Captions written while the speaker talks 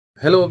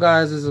Hello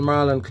guys, this is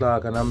Marlon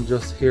Clark and I'm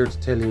just here to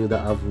tell you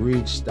that I've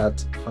reached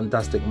that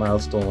fantastic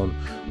milestone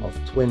of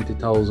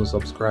 20,000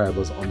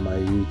 subscribers on my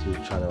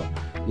YouTube channel.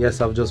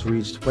 Yes, I've just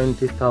reached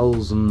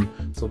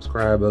 20,000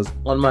 subscribers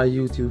on my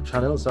YouTube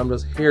channel, so I'm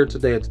just here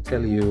today to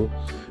tell you,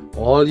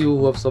 all you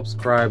who have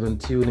subscribed and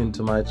tuned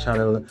into my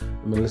channel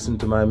and listen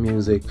to my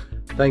music,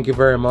 thank you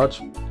very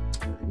much.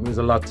 It means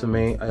a lot to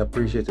me. I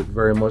appreciate it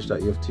very much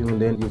that you've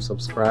tuned in, you've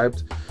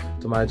subscribed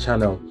to my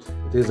channel.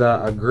 It is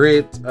a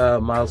great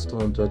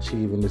milestone to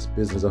achieve in this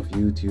business of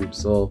YouTube,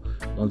 so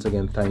once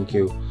again thank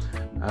you.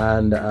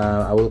 And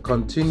I will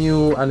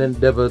continue and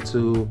endeavor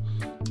to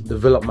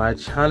develop my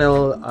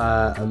channel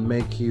and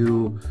make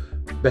you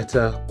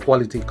better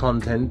quality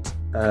content,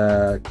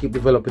 keep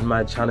developing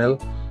my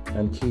channel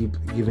and keep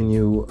giving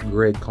you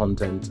great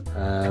content.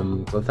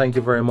 So thank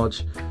you very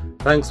much.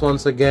 Thanks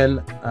once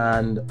again,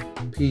 and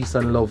peace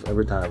and love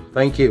every time.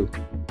 Thank you.